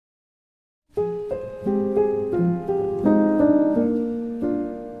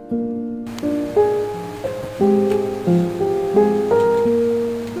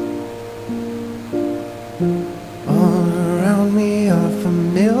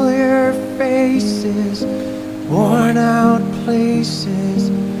faces, worn out places,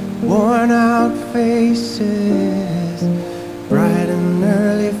 worn out faces, bright and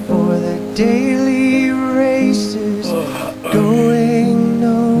early for their daily races, going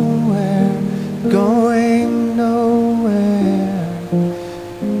nowhere, going nowhere.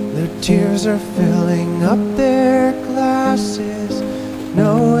 Their tears are filling up their glasses,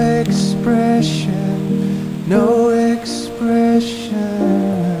 no expression, no expression.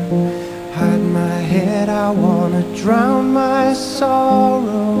 Hide my head, I wanna drown my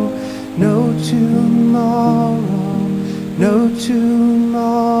sorrow. No tomorrow, no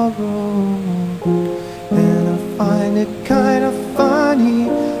tomorrow. And I find it kinda funny,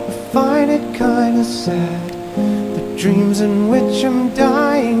 I find it kinda sad. The dreams in which I'm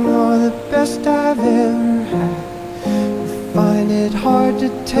dying are the best I've ever had. I find it hard to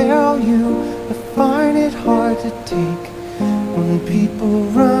tell you, I find it hard to take. When people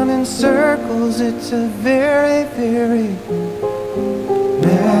run in circles, it's a very, very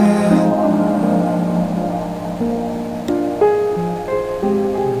mad world.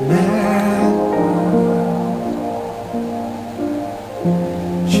 Mad world.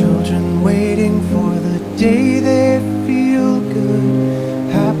 Children waiting for the day they feel good.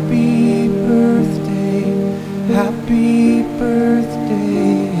 Happy birthday, happy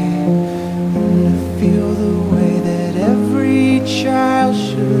birthday. And to feel the way that every child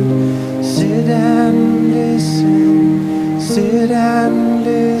should sit and listen, sit and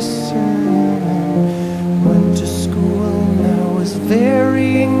listen. Went to school and I was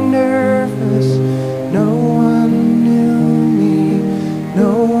very nervous. No one knew me,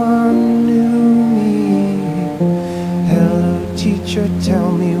 no one knew me. Hello teacher, tell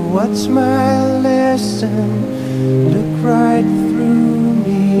me what's my lesson. Look right through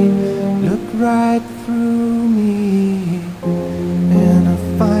me, look right through me. And I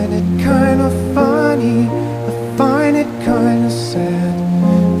find it kinda funny, I find it kinda sad.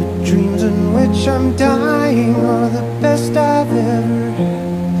 The dreams in which I'm dying are the best I've ever had.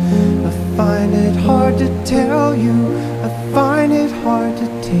 I find it hard to tell you, I find it hard to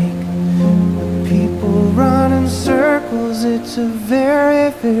take. When people run in circles, it's a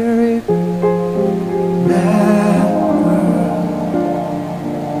very, very mad world.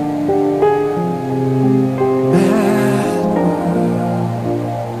 Mad world.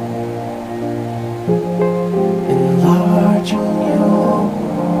 Enlarging your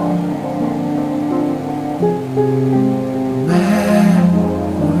world. Mad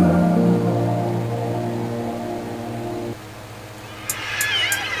world.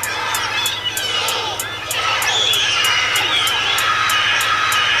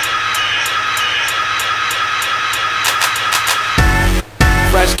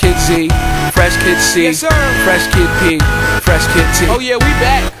 Fresh Kid Z, Fresh Kid C, Yes, sir. Fresh Kid P, Fresh Kid T. Oh yeah, we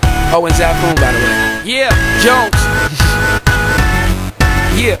back. Oh, and Zafoon, by the way. Yeah. Jones.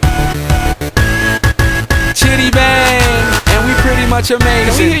 Yeah. Chitty Bang. And we pretty much Can we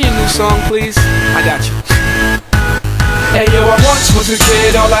amazing. hear your new song, please? I got you. Hey yo, I once was a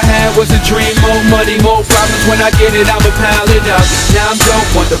kid, all I had was a dream. More money, more problems, when I get it, I'ma pile it up. Now I'm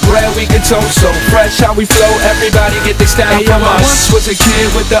dope, want the bread we can toast. So fresh how we flow, everybody get their style from us. I once was a kid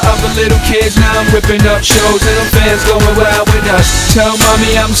with the other little kids. Now I'm ripping up shows and them fans going wild with us. Tell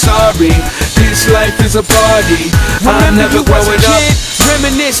mommy I'm sorry, this life is a party. I'm never growing up.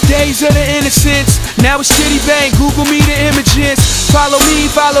 Reminisce days of the innocence. Now it's Chitty Bang, Google me the images. Follow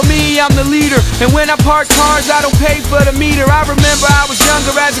me, I'm the leader. And when I park cars, I don't pay for the meter. I remember I was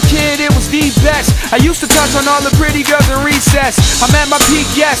younger as a kid, it was the best. I used to touch on all the pretty girls in recess. I'm at my peak,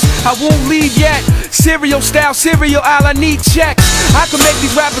 yes, I won't leave yet. Cereal style, cereal aisle, I need checks. I can make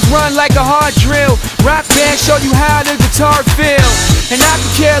these rappers run like a hard drill. Rock band, show you how the guitar feel. And I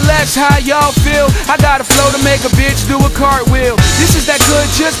could care less how y'all feel. I got a flow to make a bitch do a cartwheel. This is that good,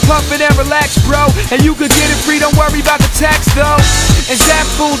 just pump it and relax, bro. And you could get it free, don't worry about the tax, though. And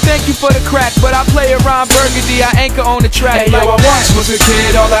Zafoon, thank you for the crack, but I play around Burgundy, I anchor on the track. Hey yo, like I once was a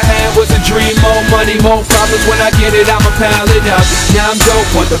kid, all I had was a dream. More money, more problems, when I get it, I'ma pile it up. Now I'm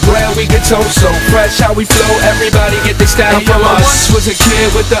dope, want the bread we can toast. So fresh how we flow, everybody get their style from us. I once was a kid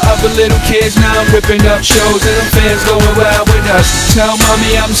with the other little kids. Now I'm ripping up shows and them fans going wild with us. Tell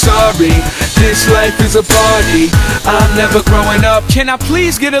mommy I'm sorry, this life is a party. I'm never growing up. Can I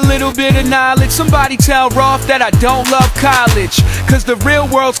please get a little bit of knowledge? Somebody tell Rolf that I don't love college. Cause the real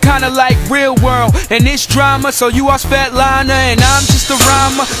world's kinda like real world. And it's drama, so you are Svetlana and I'm just a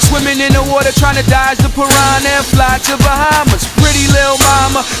rhymer. Swimming in the water trying to dodge the piranha and fly to Bahamas. Pretty little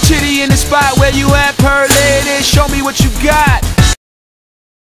mama, Chitty in the spot where you at, per lady. Show me what you got.